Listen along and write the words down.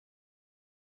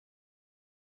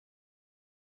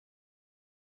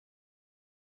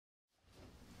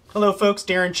Hello folks,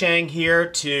 Darren Chang here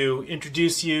to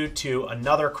introduce you to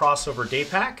another crossover day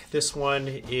pack. This one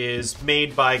is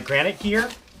made by Granite here,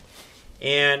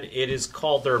 and it is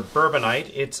called their Bourbonite.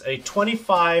 It's a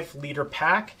 25 liter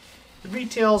pack. It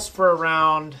retails for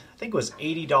around, I think it was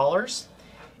 $80.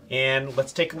 And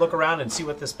let's take a look around and see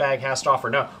what this bag has to offer.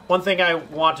 Now, one thing I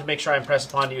want to make sure I impress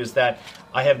upon you is that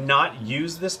I have not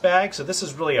used this bag, so this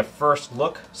is really a first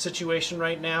look situation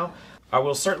right now. I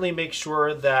will certainly make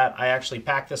sure that I actually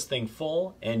pack this thing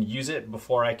full and use it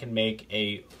before I can make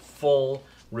a full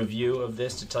review of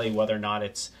this to tell you whether or not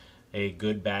it's a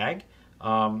good bag.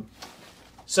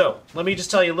 So let me just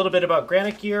tell you a little bit about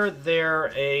Granite Gear.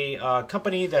 They're a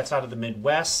company that's out of the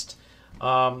Midwest.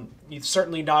 It's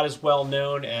certainly not as well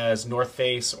known as North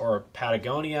Face or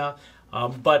Patagonia,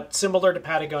 but similar to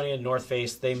Patagonia and North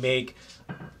Face, they make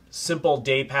simple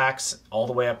day packs all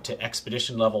the way up to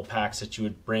expedition level packs that you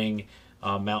would bring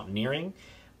mountaineering.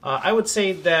 I would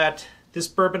say that this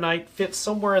Bourbonite fits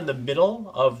somewhere in the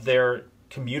middle of their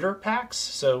commuter packs.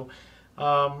 So,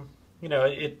 you know,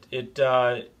 it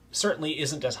certainly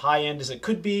isn't as high end as it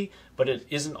could be, but it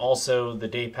isn't also the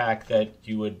day pack that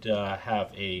you would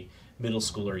have a middle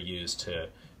schooler use to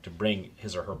bring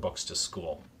his or her books to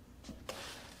school.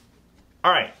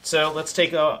 All right, so let's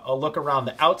take a look around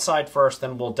the outside first,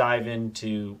 then we'll dive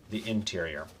into the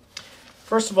interior.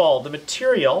 First of all, the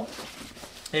material,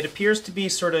 it appears to be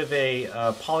sort of a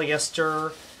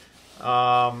polyester.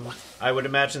 I would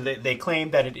imagine they claim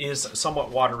that it is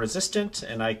somewhat water resistant,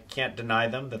 and I can't deny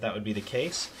them that would be the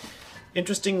case.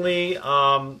 Interestingly,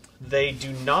 they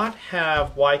do not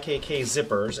have YKK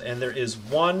zippers, and there is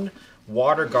one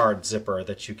water guard zipper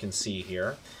that you can see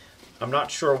here. I'm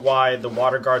not sure why the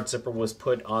water guard zipper was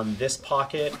put on this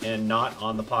pocket and not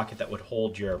on the pocket that would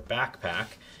hold your backpack.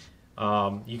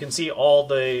 You can see all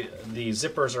the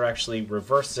zippers are actually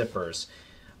reverse zippers.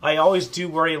 I always do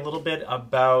worry a little bit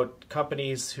about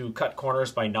companies who cut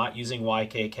corners by not using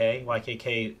YKK.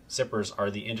 YKK zippers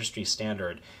are the industry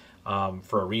standard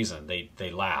for a reason. They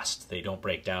last. They don't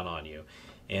break down on you.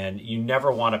 And you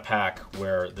never want a pack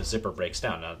where the zipper breaks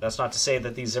down. Now, that's not to say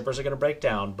that these zippers are going to break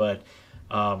down, but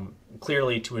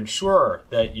clearly, to ensure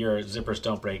that your zippers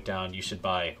don't break down, you should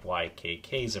buy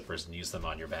YKK zippers and use them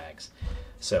on your bags.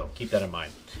 So keep that in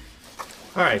mind.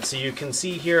 All right, so you can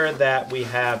see here that we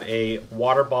have a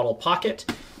water bottle pocket.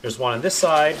 There's one on this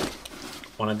side,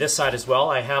 one on this side as well.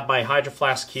 I have my Hydro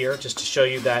Flask here just to show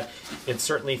you that it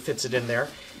certainly fits it in there.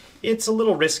 It's a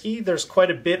little risky. There's quite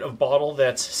a bit of bottle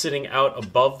that's sitting out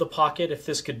above the pocket. If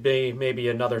this could be maybe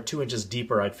another 2 inches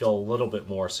deeper, I'd feel a little bit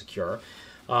more secure.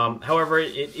 However,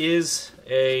 it's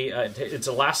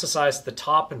elasticized at the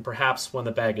top, and perhaps when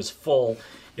the bag is full,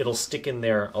 it'll stick in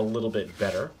there a little bit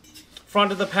better.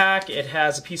 Front of the pack, it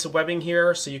has a piece of webbing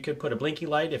here, so you could put a blinky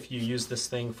light if you use this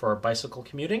thing for bicycle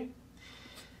commuting.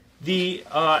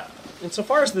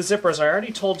 Insofar as the zippers, I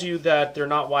already told you that they're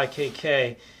not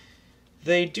YKK.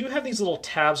 They do have these little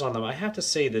tabs on them. I have to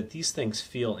say that these things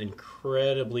feel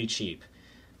incredibly cheap.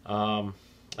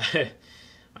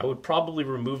 I would probably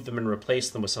remove them and replace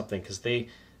them with something because they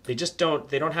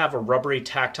don't have a rubbery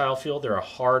tactile feel. They're a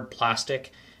hard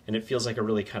plastic, and it feels like a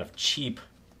really kind of cheap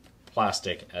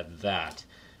plastic at that.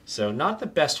 So not the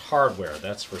best hardware,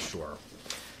 that's for sure.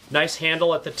 Nice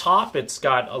handle at the top. It's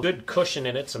got a good cushion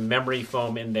in it, some memory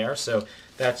foam in there, so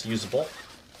that's usable.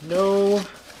 No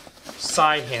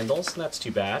side handles, that's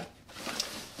too bad.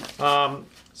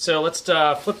 So let's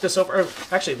flip this over.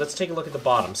 Actually, let's take a look at the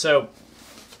bottom. So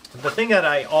the thing that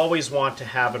I always want to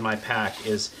have in my pack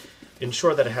is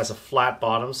ensure that it has a flat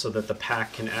bottom so that the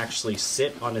pack can actually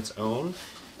sit on its own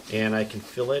and I can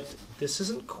fill it. This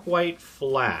isn't quite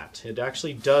flat. It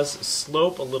actually does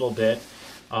slope a little bit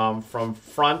from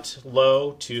front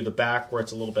low to the back where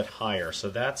it's a little bit higher. So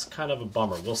that's kind of a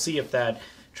bummer. We'll see if that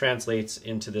translates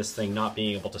into this thing not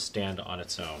being able to stand on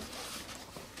its own.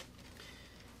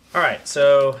 All right,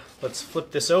 so let's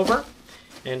flip this over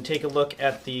and take a look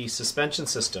at the suspension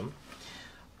system.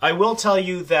 I will tell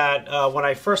you that when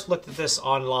I first looked at this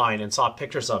online and saw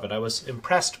pictures of it, I was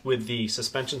impressed with the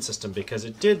suspension system because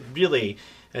it did really,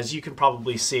 as you can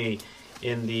probably see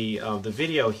in the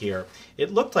video here,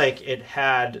 it looked like it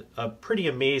had a pretty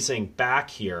amazing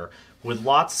back here with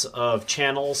lots of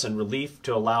channels and relief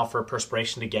to allow for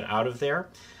perspiration to get out of there.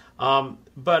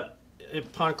 But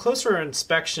upon closer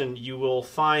inspection, you will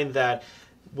find that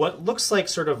what looks like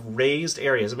sort of raised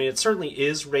areas, I mean, it certainly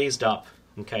is raised up.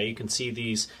 Okay, you can see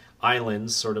these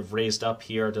islands sort of raised up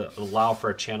here to allow for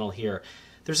a channel here.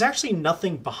 There's actually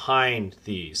nothing behind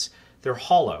these. They're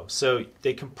hollow, so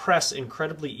they compress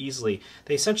incredibly easily.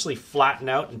 They essentially flatten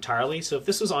out entirely, so if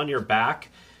this was on your back,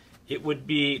 it would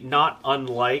be not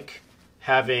unlike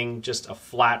having just a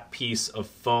flat piece of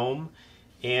foam.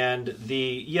 And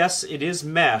yes, it is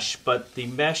mesh, but the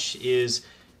mesh is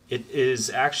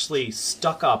actually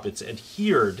stuck up. It's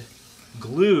adhered,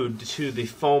 glued to the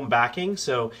foam backing,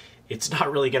 so it's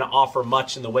not really going to offer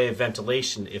much in the way of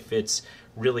ventilation if it's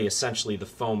really essentially the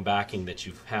foam backing that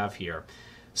you have here.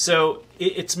 So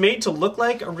it's made to look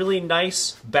like a really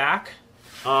nice back,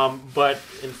 but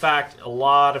in fact a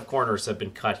lot of corners have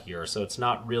been cut here, so it's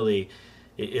not really,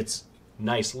 it's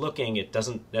nice looking. It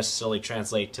doesn't necessarily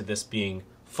translate to this being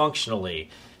functionally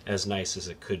as nice as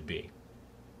it could be.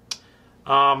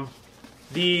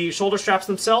 The shoulder straps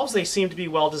themselves, they seem to be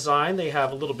well designed. They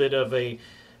have a little bit of a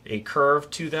curve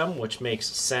to them, which makes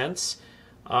sense.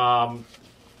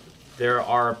 There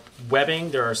are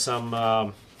webbing. There are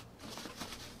some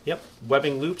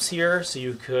webbing loops here, so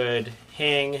you could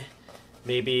hang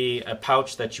maybe a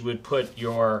pouch that you would put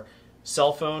your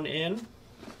cell phone in.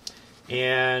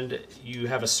 And you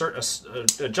have a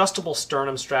adjustable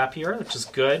sternum strap here, which is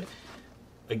good.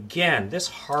 Again, this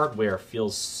hardware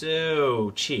feels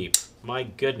so cheap. My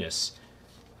goodness.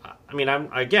 I mean, I'm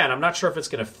not sure if it's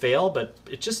going to fail, but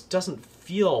it just doesn't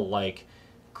feel like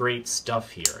great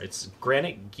stuff here. It's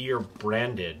Granite Gear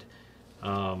branded.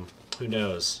 Who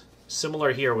knows?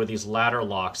 Similar here with these ladder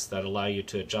locks that allow you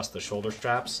to adjust the shoulder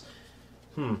straps.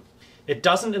 It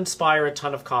doesn't inspire a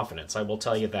ton of confidence, I will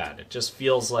tell you that. It just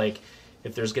feels like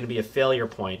if there's going to be a failure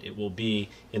point, it will be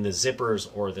in the zippers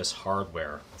or this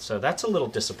hardware. So that's a little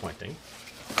disappointing.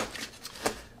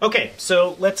 Okay,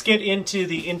 so let's get into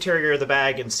the interior of the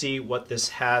bag and see what this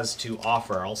has to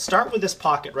offer. I'll start with this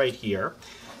pocket right here.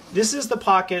 This is the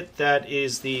pocket that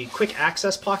is the quick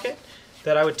access pocket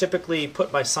that I would typically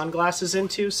put my sunglasses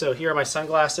into. So here are my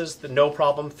sunglasses, no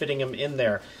problem fitting them in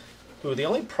there. Ooh, the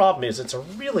only problem is it's a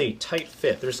really tight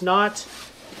fit. There's not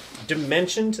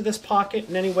dimension to this pocket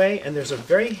in any way, and there's a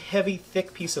very heavy,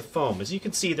 thick piece of foam. As you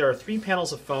can see, there are 3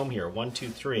 panels of foam here, 1, 2,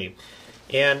 3.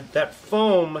 And that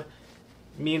foam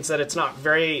means that it's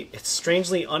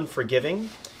strangely unforgiving.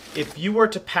 If you were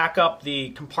to pack up the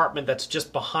compartment that's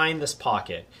just behind this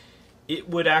pocket, it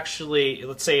would actually,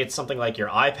 let's say it's something like your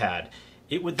iPad,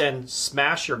 it would then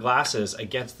smash your glasses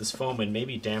against this foam and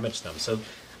maybe damage them. So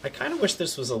I kind of wish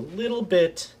this was there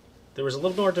was a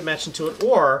little more dimension to it,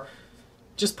 or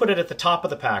just put it at the top of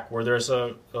the pack where there's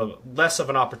a less of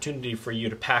an opportunity for you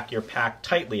to pack your pack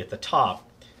tightly at the top,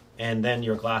 and then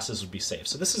your glasses would be safe.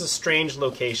 So this is a strange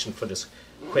location for this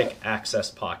quick access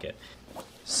pocket.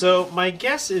 So my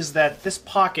guess is that this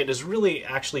pocket is really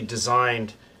actually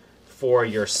designed for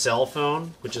your cell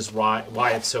phone, which is why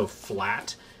it's so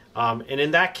flat. And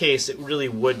in that case, it really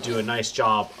would do a nice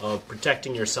job of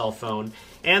protecting your cell phone,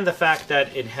 and the fact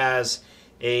that it has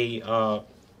a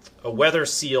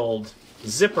weather-sealed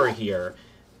zipper here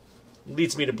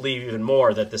leads me to believe even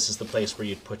more that this is the place where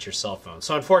you'd put your cell phone.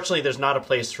 So unfortunately, there's not a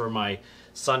place for my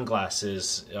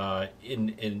sunglasses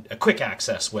in a quick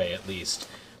access way, at least,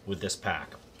 with this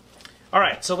pack. All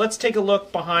right, so let's take a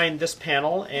look behind this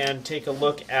panel and take a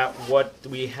look at what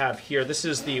we have here. This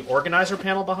is the organizer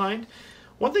panel behind.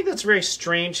 One thing that's very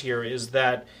strange here is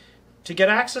that to get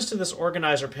access to this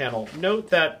organizer panel, note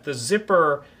that the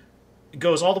zipper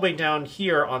goes all the way down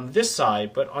here on this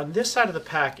side, but on this side of the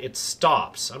pack it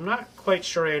stops. I'm not quite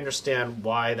sure I understand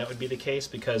why that would be the case,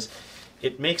 because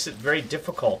it makes it very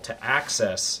difficult to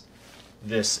access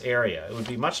this area. It would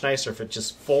be much nicer if it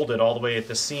just folded all the way at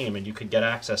the seam and you could get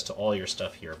access to all your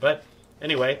stuff here. But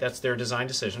anyway, that's their design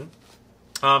decision.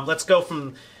 Let's go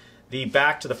from the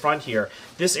back to the front here.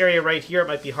 This area right here, it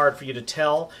might be hard for you to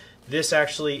tell. This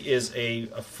actually is a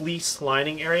fleece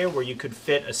lining area where you could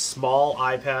fit a small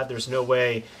iPad. There's no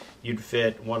way you'd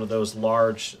fit one of those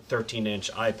large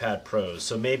 13-inch iPad Pros.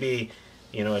 So maybe,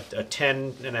 you know, a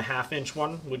 10.5-inch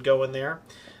one would go in there.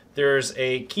 There's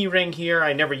a key ring here.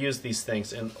 I never use these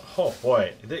things, and oh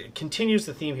boy, it continues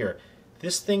the theme here.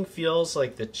 This thing feels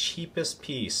like the cheapest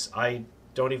piece. They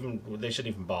shouldn't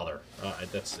even bother.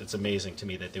 It's amazing to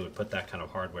me that they would put that kind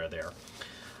of hardware there.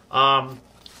 And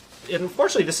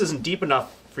unfortunately, this isn't deep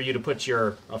enough for you to put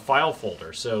your file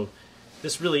folder, so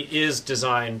this really is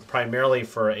designed primarily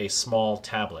for a small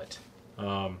tablet.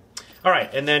 All right,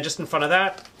 and then just in front of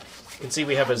that, you can see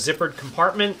we have a zippered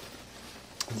compartment.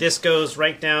 This goes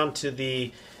right down to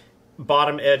the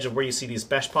bottom edge of where you see these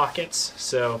mesh pockets,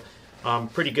 so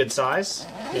pretty good size,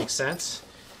 makes sense.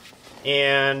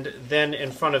 And then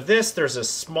in front of this, there's a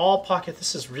small pocket.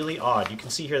 This is really odd. You can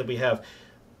see here that we have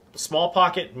small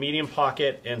pocket, medium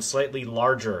pocket, and slightly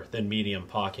larger than medium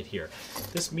pocket here.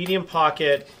 This medium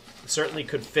pocket certainly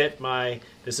could fit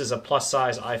this is a plus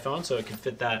size iPhone, so it could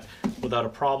fit that without a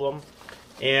problem.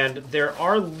 And there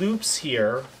are loops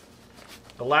here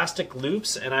elastic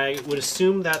loops, and I would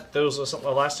assume that those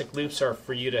elastic loops are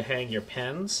for you to hang your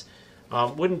pens.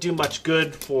 Wouldn't do much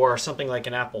good for something like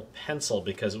an Apple Pencil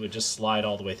because it would just slide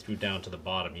all the way through down to the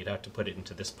bottom. You'd have to put it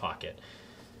into this pocket,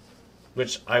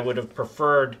 which I would have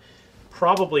preferred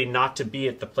probably not to be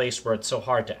at the place where it's so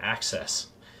hard to access.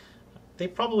 They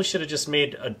probably should have just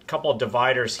made a couple of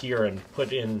dividers here and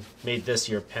made this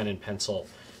your pen and pencil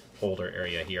holder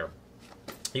area here.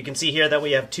 You can see here that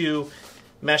we have two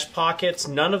mesh pockets.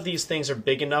 None of these things are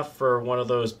big enough for one of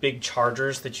those big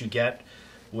chargers that you get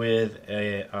with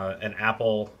an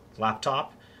Apple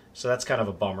laptop. So that's kind of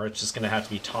a bummer. It's just going to have to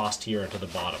be tossed here into the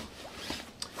bottom.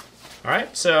 All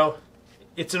right, so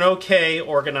it's an okay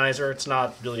organizer. It's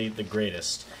not really the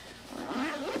greatest.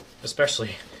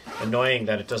 Especially annoying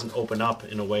that it doesn't open up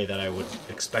in a way that I would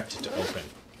expect it to open.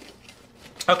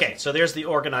 Okay, so there's the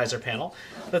organizer panel.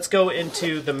 Let's go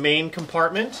into the main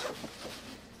compartment.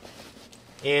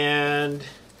 And,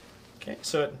 okay,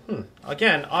 so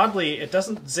again, oddly, it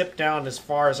doesn't zip down as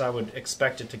far as I would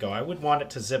expect it to go. I would want it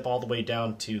to zip all the way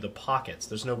down to the pockets.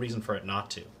 There's no reason for it not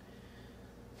to.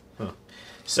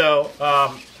 So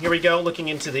here we go, looking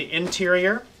into the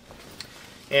interior.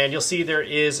 And you'll see there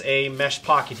is a mesh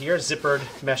pocket here, zippered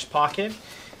mesh pocket.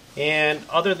 And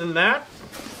other than that,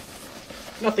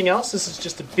 nothing else. This is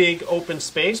just a big open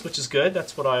space, which is good.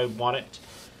 That's what I want it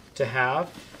to have.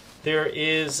 There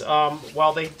is,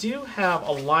 while they do have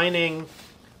a lining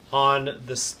on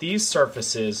these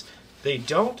surfaces, they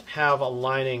don't have a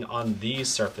lining on these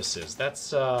surfaces.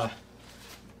 That's,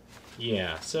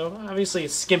 yeah, so obviously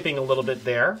it's skimping a little bit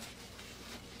there.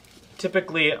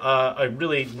 Typically, a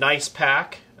really nice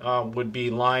pack would be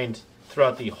lined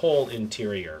throughout the whole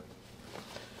interior.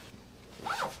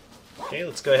 Okay,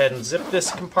 let's go ahead and zip this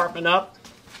compartment up.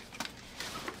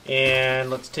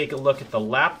 And let's take a look at the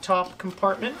laptop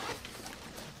compartment.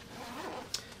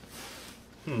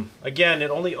 Again,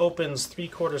 it only opens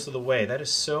 3/4 of the way. That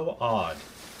is so odd.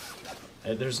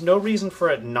 There's no reason for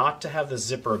it not to have the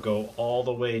zipper go all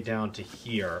the way down to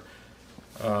here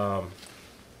to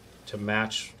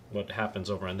match what happens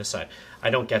over on this side. I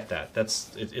don't get that.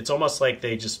 It's almost like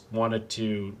they just wanted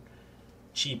to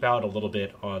cheap out a little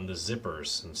bit on the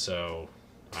zippers, and so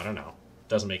I don't know.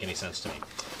 Doesn't make any sense to me.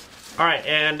 All right,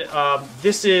 and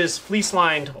this is fleece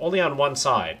lined only on one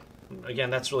side. Again,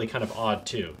 that's really kind of odd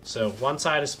too. So one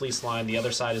side is fleece lined, the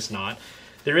other side is not.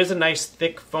 There is a nice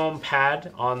thick foam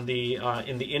pad on the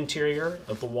in the interior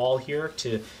of the wall here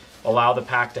to allow the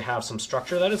pack to have some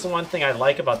structure. That is the one thing I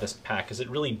like about this pack, is it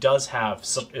really does have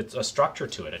a structure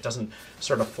to it. It doesn't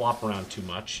sort of flop around too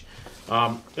much.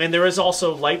 And there is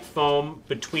also light foam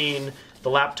between the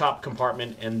laptop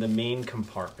compartment and the main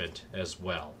compartment as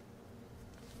well.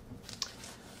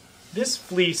 This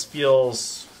fleece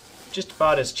feels just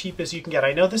about as cheap as you can get.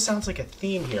 I know this sounds like a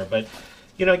theme here, but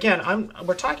you know, again,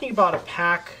 we're talking about a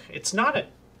pack. It's not a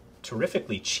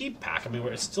terrifically cheap pack. I mean,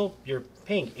 you're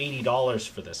paying $80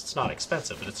 for this. It's not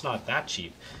expensive, but it's not that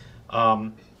cheap.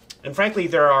 And frankly,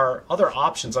 there are other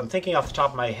options. I'm thinking off the top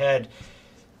of my head,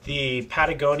 the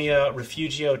Patagonia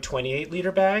Refugio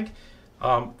 28-liter bag.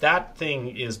 That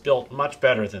thing is built much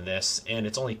better than this, and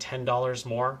it's only $10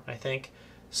 more, I think.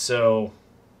 So,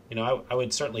 you know, I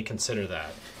would certainly consider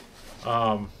that.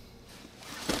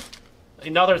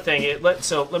 Another thing,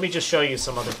 so let me just show you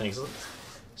some other things.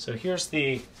 So here's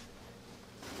the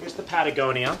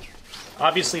Patagonia.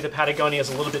 Obviously, the Patagonia is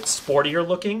a little bit sportier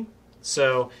looking,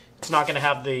 so it's not going to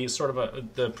have the sort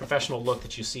of the professional look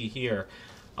that you see here.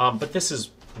 But this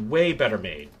is way better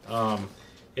made.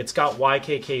 It's got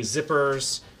YKK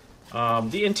zippers.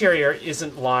 The interior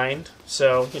isn't lined,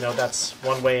 so you know that's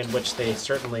one way in which they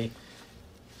certainly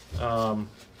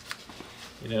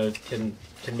you know, can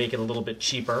make it a little bit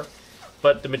cheaper.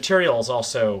 But the material is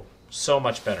also so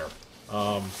much better.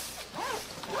 You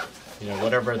know,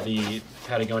 whatever the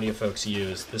Patagonia folks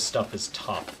use, this stuff is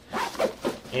tough.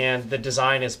 And the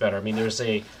design is better. I mean, there's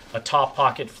a top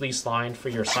pocket fleece line for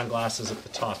your sunglasses at the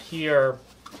top here.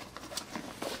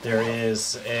 There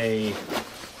is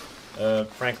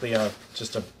frankly,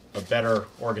 just a better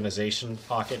organization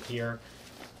pocket here.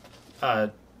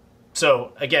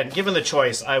 So again, given the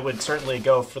choice, I would certainly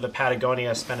go for the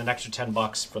Patagonia, spend an extra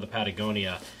 $10 for the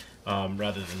Patagonia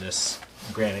rather than this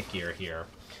Granite gear here.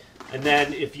 And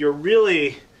then if you're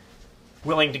really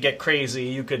willing to get crazy,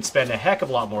 you could spend a heck of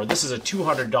a lot more. This is a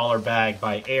 $200 bag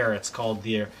by Air. It's called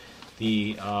the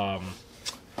what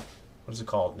is it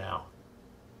called now?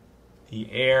 The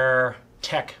Air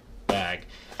Tech bag.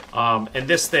 And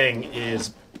this thing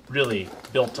is really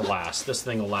built to last. This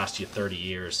thing will last you 30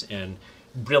 years, and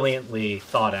brilliantly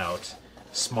thought out,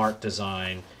 smart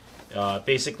design.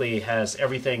 Basically has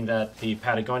everything that the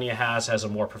Patagonia has a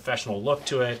more professional look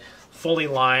to it, fully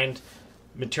lined.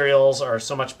 Materials are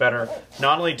so much better.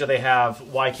 Not only do they have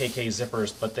YKK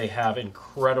zippers, but they have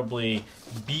incredibly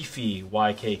beefy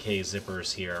YKK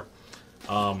zippers here.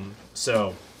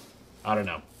 So, I don't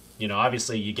know. You know,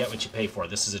 obviously you get what you pay for.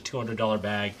 This is a $200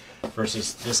 bag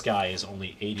versus this guy is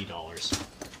only $80.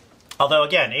 Although,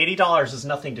 again, $80 is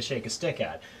nothing to shake a stick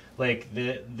at. Like,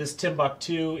 this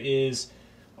Timbuktu is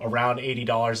around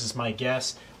 $80 is my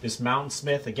guess. This Mountain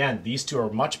Smith, again, these two are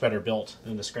much better built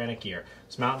than this Granite gear.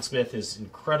 This Mountain Smith is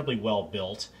incredibly well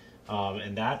built,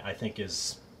 and that, I think,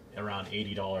 is around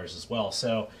 $80 as well.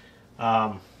 So,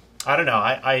 I don't know.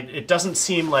 It doesn't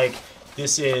seem like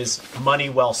this is money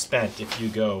well spent if you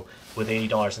go with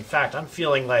 $80. In fact, I'm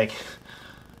feeling like,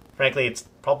 frankly, it's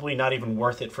probably not even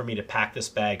worth it for me to pack this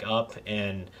bag up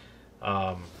and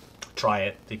try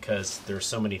it, because there's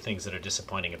so many things that are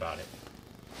disappointing about it.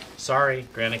 Sorry,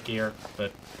 Granite gear,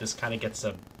 but this kind of gets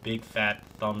a big fat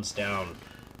thumbs down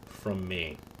from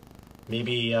me.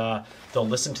 Maybe they'll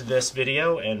listen to this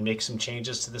video and make some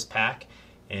changes to this pack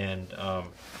and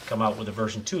come out with a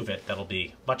version 2 of it that'll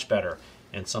be much better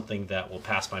and something that will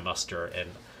pass my muster and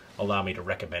allow me to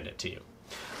recommend it to you.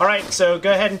 Alright, so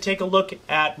go ahead and take a look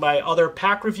at my other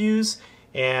pack reviews,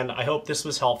 and I hope this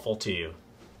was helpful to you.